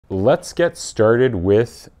let's get started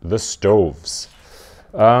with the stoves.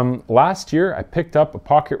 Last year, I picked up a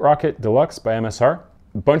Pocket Rocket Deluxe by MSR.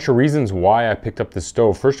 A bunch of reasons why I picked up this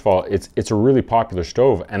stove. First of all, it's a really popular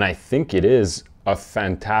stove, and I think it is a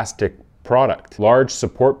fantastic product. Large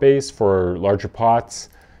support base for larger pots,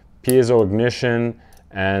 piezo ignition,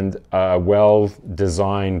 and a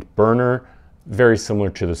well-designed burner, very similar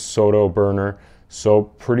to the Soto burner. So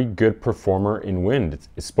pretty good performer in wind.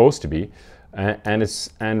 It's supposed to be.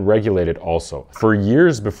 And regulated also. For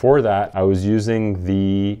years before that, I was using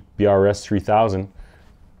the BRS 3000.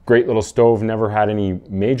 Great little stove, never had any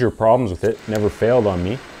major problems with it, never failed on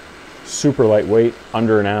me. Super lightweight,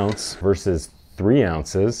 under an ounce versus 3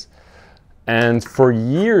 ounces. And for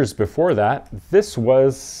years before that, this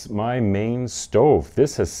was my main stove.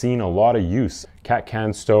 This has seen a lot of use. Cat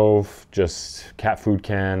can stove, just cat food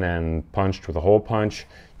can and punched with a hole punch.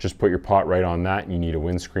 Just put your pot right on that and you need a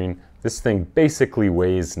windscreen. This thing basically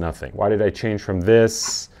weighs nothing. Why did I change from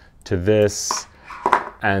this to this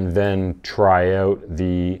and then try out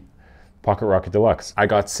the Pocket Rocket Deluxe? I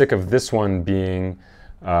got sick of this one being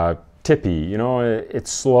tippy. You know,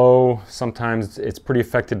 it's slow. Sometimes it's pretty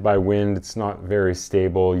affected by wind. It's not very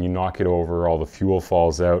stable. You knock it over, all the fuel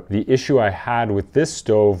falls out. The issue I had with this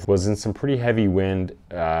stove was in some pretty heavy wind,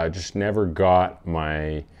 just never got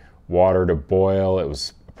my water to boil. It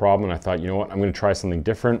was a problem. And I thought, you know what, I'm going to try something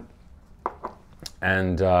different.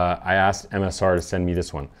 And I asked MSR to send me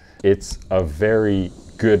this one. It's a very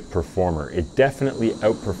good performer. It definitely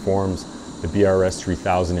outperforms the BRS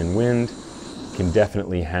 3000 in wind. Can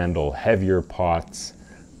definitely handle heavier pots,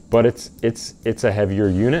 but it's a heavier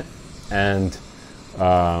unit, and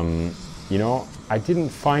you know, I didn't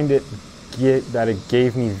find that it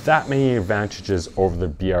gave me that many advantages over the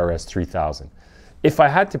BRS 3000. If I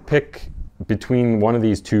had to pick between one of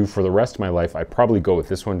these two for the rest of my life, I'd probably go with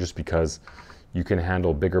this one just because you can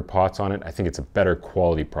handle bigger pots on it. I think it's a better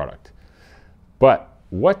quality product. But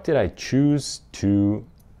what did I choose to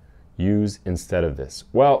use instead of this?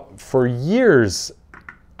 Well, for years,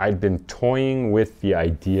 I'd been toying with the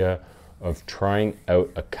idea of trying out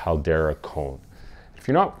a Caldera cone. If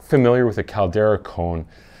you're not familiar with a Caldera cone,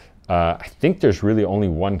 I think there's really only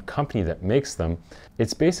one company that makes them.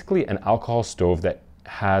 It's basically an alcohol stove that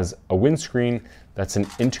has a windscreen that's an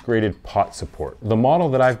integrated pot support. The model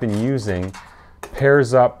that I've been using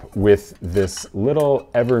pairs up with this little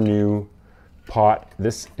Evernew pot.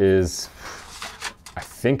 This is, I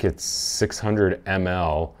think it's 600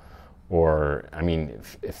 ml, or I mean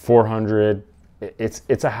 400.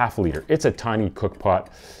 It's a half liter. It's a tiny cook pot.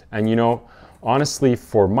 And you know, honestly,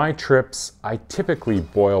 for my trips, I typically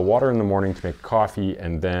boil water in the morning to make coffee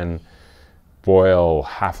and then boil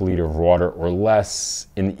half a liter of water or less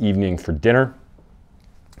in the evening for dinner.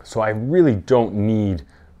 So I really don't need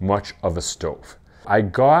much of a stove. I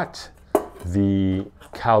got the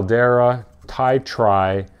Caldera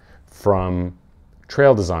Tri from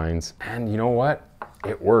Trail Designs, and you know what?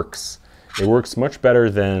 It works. It works much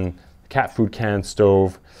better than cat food can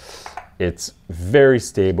stove. It's very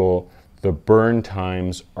stable. The burn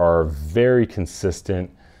times are very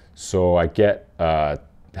consistent. So I get a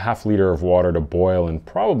half liter of water to boil in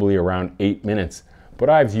probably around 8 minutes, but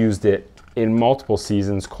I've used it in multiple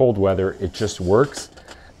seasons, cold weather. It just works,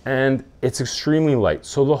 and it's extremely light.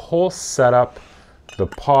 So the whole setup, the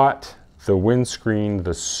pot, the windscreen,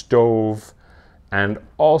 the stove, and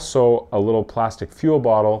also a little plastic fuel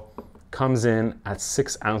bottle comes in at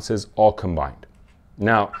 6 ounces all combined.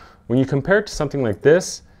 Now, when you compare it to something like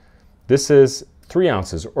this, this is 3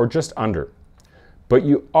 ounces or just under. But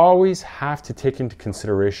you always have to take into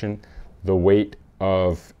consideration the weight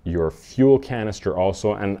of your fuel canister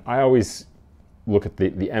also, and I always look at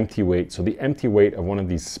the empty weight. So the empty weight of one of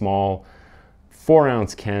these small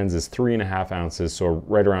 4-ounce cans is 3.5 ounces, so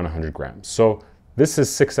right around 100 grams. So this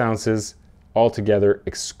is 6 ounces altogether,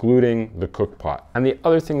 excluding the cook pot. And the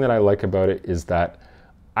other thing that I like about it is that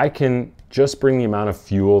I can just bring the amount of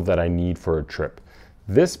fuel that I need for a trip.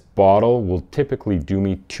 This bottle will typically do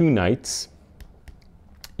me 2 nights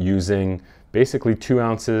using basically 2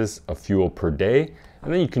 ounces of fuel per day.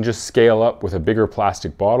 And then you can just scale up with a bigger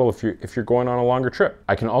plastic bottle if you're going on a longer trip.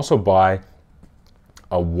 I can also buy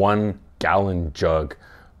a 1-gallon jug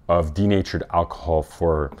of denatured alcohol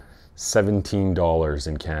for $17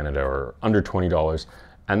 in Canada, or under $20.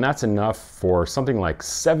 And that's enough for something like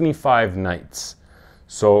 75 nights.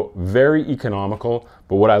 So very economical.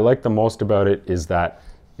 But what I like the most about it is that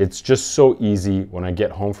it's just so easy when I get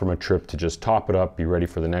home from a trip to just top it up, be ready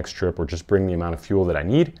for the next trip, or just bring the amount of fuel that I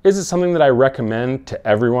need. Is it something that I recommend to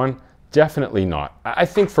everyone? Definitely not. I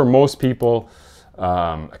think for most people,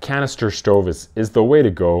 a canister stove is the way to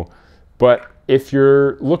go, but if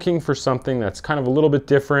you're looking for something that's kind of a little bit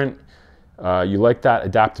different, you like that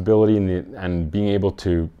adaptability and being able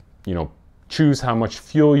to, you know, choose how much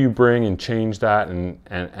fuel you bring and change that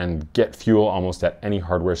and get fuel almost at any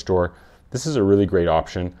hardware store, this is a really great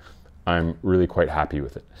option. I'm really quite happy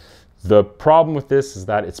with it. The problem with this is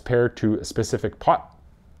that it's paired to a specific pot.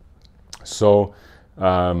 So,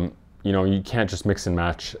 you know, you can't just mix and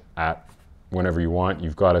match at whenever you want.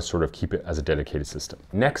 You've got to sort of keep it as a dedicated system.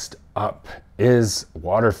 Next up is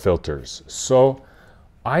water filters. So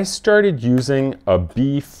I started using a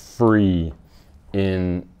BeFree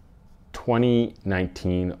in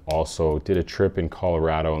 2019. Also did a trip in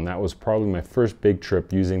Colorado, and that was probably my first big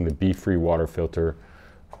trip using the BeFree water filter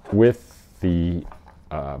with the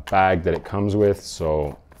bag that it comes with.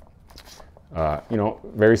 So you know,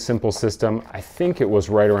 very simple system. I think it was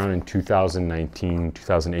right around in 2019,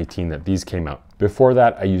 2018 that these came out. Before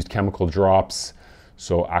that, I used chemical drops,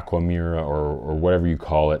 so Aquamira or whatever you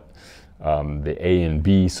call it, the A and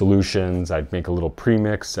B solutions. I'd make a little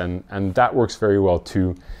premix, and that works very well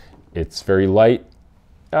too. It's very light.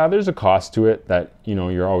 There's a cost to it that, you know,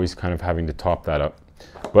 you're always kind of having to top that up.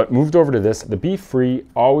 But moved over to this, the BeFree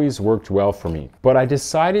always worked well for me. But I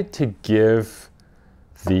decided to give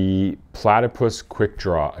the Platypus Quick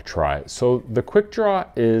Draw a try. So the Quick Draw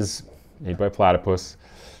is made by Platypus.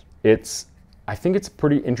 I think it's a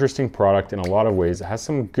pretty interesting product in a lot of ways. It has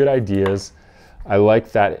some good ideas. I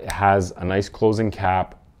like that it has a nice closing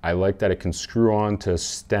cap. I like that it can screw on to a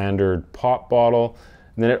standard pop bottle.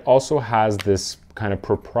 And then it also has this kind of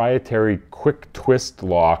proprietary quick twist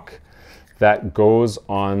lock that goes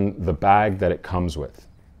on the bag that it comes with.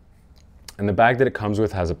 And the bag that it comes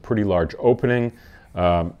with has a pretty large opening.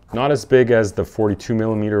 Not as big as the 42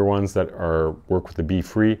 millimeter ones that work with the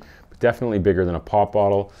BeFree, but definitely bigger than a pop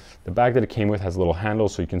bottle. The bag that it came with has a little handle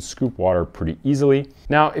so you can scoop water pretty easily.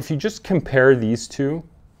 Now, if you just compare these two,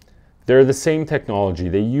 they're the same technology.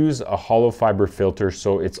 They use a hollow fiber filter,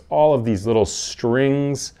 so it's all of these little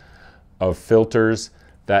strings of filters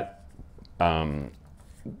that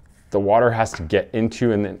the water has to get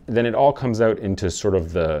into, and then it all comes out into sort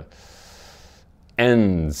of the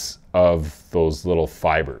ends of those little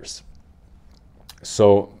fibers.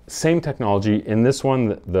 So same technology. In this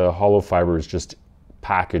one, the hollow fiber is just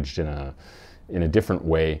packaged in a different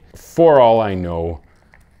way. For all I know,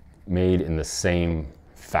 made in the same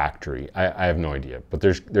factory. I have no idea, but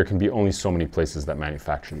there can be only so many places that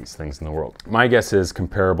manufacture these things in the world. My guess is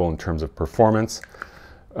comparable in terms of performance,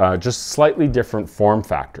 just slightly different form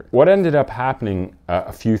factor. What ended up happening,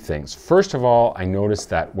 a few things. First of all, I noticed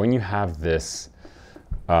that when you have this,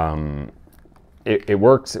 it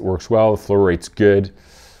works well, the flow rate's good.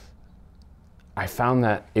 I found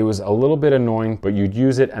that it was a little bit annoying, but you'd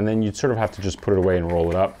use it and then you'd sort of have to just put it away and roll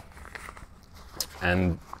it up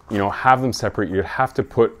and, you know, have them separate. You'd have to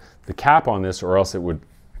put the cap on this or else it would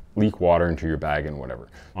leak water into your bag and whatever.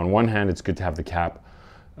 On one hand, it's good to have the cap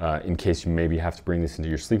in case you maybe have to bring this into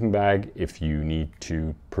your sleeping bag if you need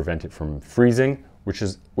to prevent it from freezing, which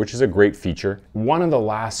is a great feature. One of the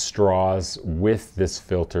last straws with this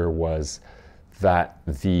filter was that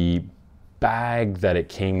the bag that it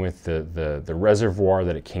came with, the reservoir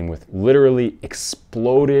that it came with, literally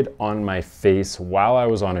exploded on my face while I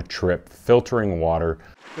was on a trip filtering water.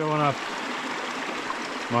 Filling up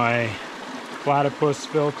my Platypus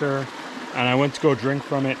filter, and I went to go drink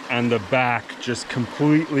from it and the back just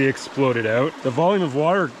completely exploded out. The volume of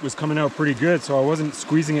water was coming out pretty good, so I wasn't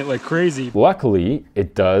squeezing it like crazy. Luckily,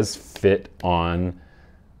 it does fit on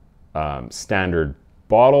standard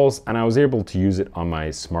bottles, and I was able to use it on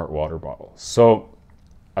my Smart Water bottle. So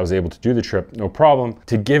I was able to do the trip, no problem.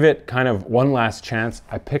 To give it kind of one last chance,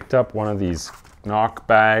 I picked up one of these knock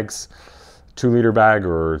bags, 2-liter bag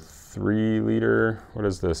or 3-liter, what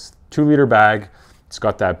is this? 2-liter bag. It's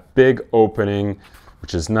got that big opening,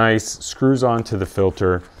 which is nice, screws onto the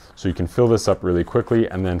filter, so you can fill this up really quickly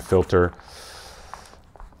and then filter.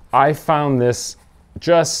 I found this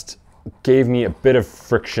just gave me a bit of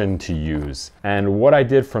friction to use. And what I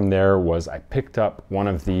did from there was I picked up one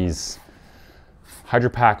of these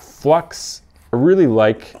Hydropack Flux. I really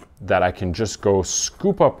like that I can just go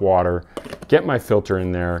scoop up water, get my filter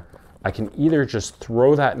in there. I can either just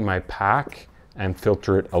throw that in my pack and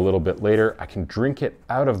filter it a little bit later. I can drink it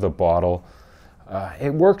out of the bottle.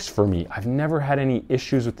 It works for me. I've never had any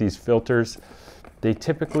issues with these filters. They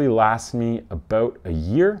typically last me about a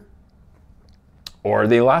year, or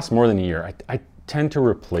they last more than a year. I tend to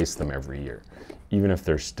replace them every year, even if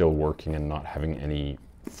they're still working and not having any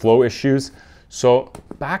flow issues. So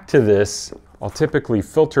back to this, I'll typically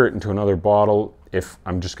filter it into another bottle if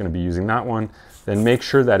I'm just gonna be using that one, then make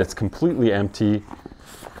sure that it's completely empty,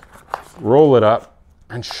 roll it up,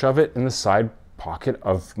 and shove it in the side pocket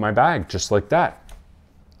of my bag, just like that.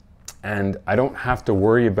 And I don't have to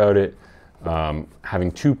worry about it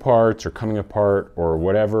having two parts or coming apart or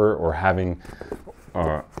whatever, or having,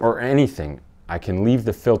 or anything. I can leave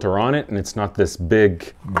the filter on it and it's not this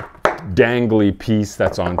big dangly piece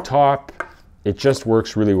that's on top. It just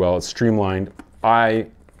works really well. It's streamlined. I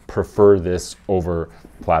prefer this over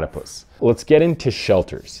Platypus. Let's get into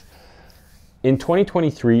shelters. In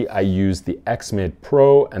 2023, I used the X-Mid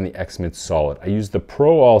Pro and the X-Mid Solid. I used the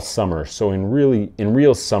Pro all summer, so in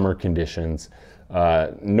real summer conditions,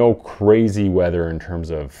 no crazy weather in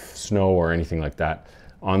terms of snow or anything like that.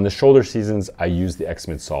 On the shoulder seasons, I used the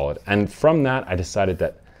X-Mid Solid. And from that, I decided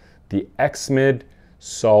that the X-Mid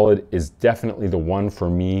Solid is definitely the one for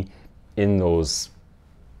me in those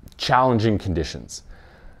challenging conditions.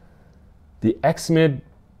 The X-Mid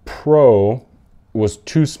Pro was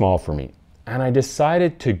too small for me, and I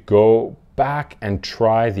decided to go back and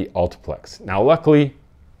try the Altiplex. Now, luckily,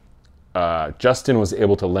 Justin was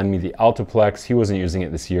able to lend me the Altiplex. He wasn't using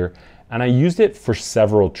it this year, and I used it for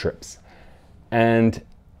several trips. And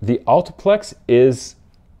the Altiplex is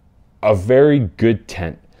a very good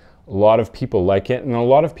tent. A lot of people like it, and a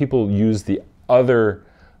lot of people use the other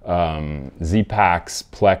Z-Packs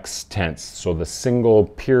Plex tents. So the single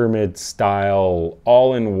pyramid style,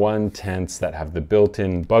 all-in-one tents that have the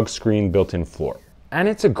built-in bug screen, built-in floor. And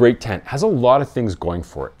it's a great tent, has a lot of things going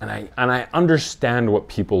for it. And I understand what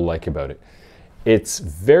people like about it. It's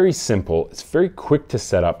very simple, it's very quick to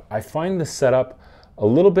set up. I find the setup a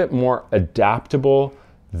little bit more adaptable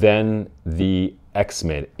than the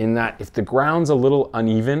X-Mid, in that if the ground's a little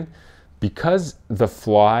uneven, because the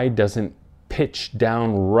fly doesn't pitch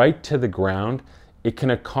down right to the ground, it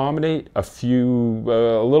can accommodate a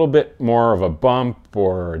little bit more of a bump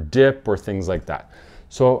or a dip or things like that.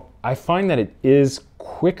 So I find that it is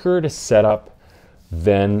quicker to set up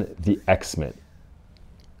than the X-Mid.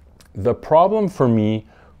 The problem for me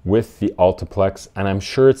with the Altiplex, and I'm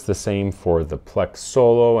sure it's the same for the Plex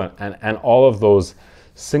Solo and all of those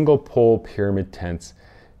single pole pyramid tents,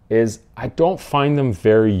 is I don't find them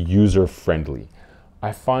very user friendly.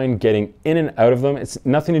 I find getting in and out of them, it's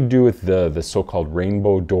nothing to do with the so-called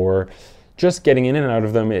rainbow door. Just getting in and out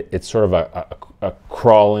of them, it's sort of a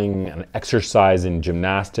crawling, an exercise in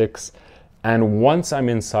gymnastics. And once I'm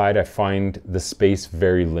inside, I find the space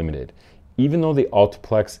very limited. Even though the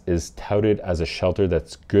Altiplex is touted as a shelter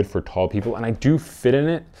that's good for tall people, and I do fit in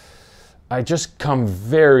it, I just come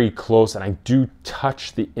very close and I do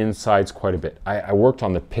touch the insides quite a bit. I worked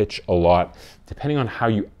on the pitch a lot. Depending on how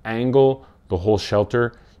you angle the whole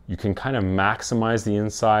shelter, you can kind of maximize the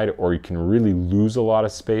inside or you can really lose a lot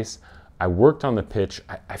of space. I worked on the pitch.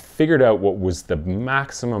 I figured out what was the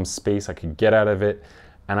maximum space I could get out of it,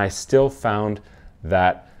 and I still found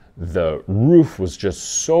that the roof was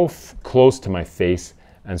just so close to my face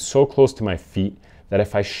and so close to my feet that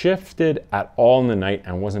if I shifted at all in the night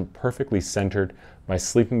and wasn't perfectly centered, my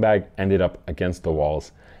sleeping bag ended up against the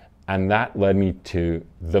walls. And that led me to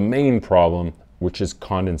the main problem, which is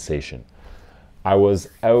condensation. I was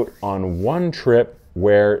out on one trip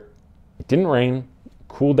where it didn't rain,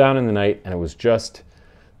 cooled down in the night, and it was just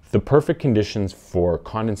the perfect conditions for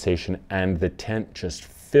condensation, and the tent just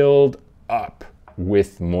filled up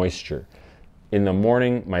with moisture. In the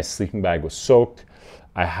morning, my sleeping bag was soaked.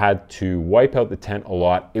 I had to wipe out the tent a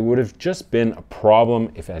lot. It would have just been a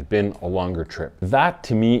problem if it had been a longer trip. That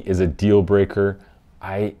to me is a deal breaker.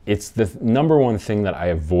 It's the number one thing that I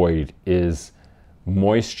avoid is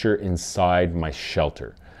moisture inside my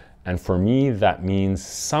shelter. And for me, that means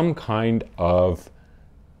some kind of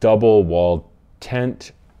double walled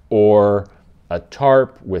tent or a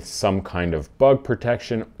tarp with some kind of bug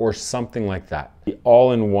protection or something like that. The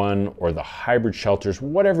all-in-one or the hybrid shelters,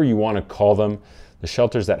 whatever you want to call them, the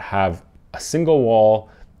shelters that have a single wall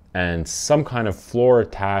and some kind of floor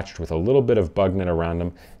attached with a little bit of bug net around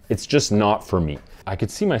them, it's just not for me. I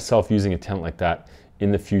could see myself using a tent like that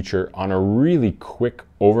in the future on a really quick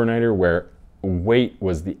overnighter where weight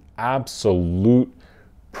was the absolute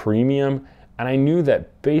premium, and I knew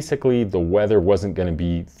that basically the weather wasn't going to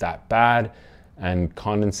be that bad and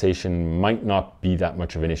condensation might not be that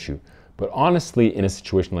much of an issue. But honestly, in a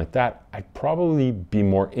situation like that, I'd probably be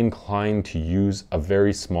more inclined to use a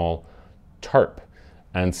very small tarp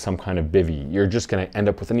and some kind of bivy. You're just going to end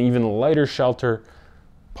up with an even lighter shelter,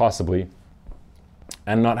 possibly,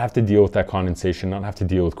 and not have to deal with that condensation, not have to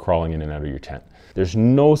deal with crawling in and out of your tent. There's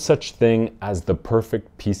no such thing as the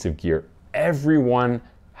perfect piece of gear. Everyone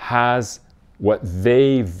has what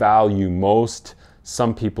they value most.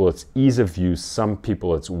 Some people it's ease of use, some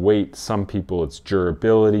people it's weight, some people it's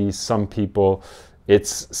durability, some people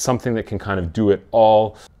It's something that can kind of do it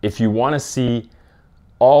all. If you want to see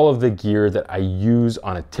all of the gear that I use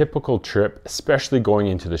on a typical trip, especially going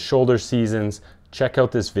into the shoulder seasons, check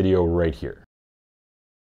out this video right here.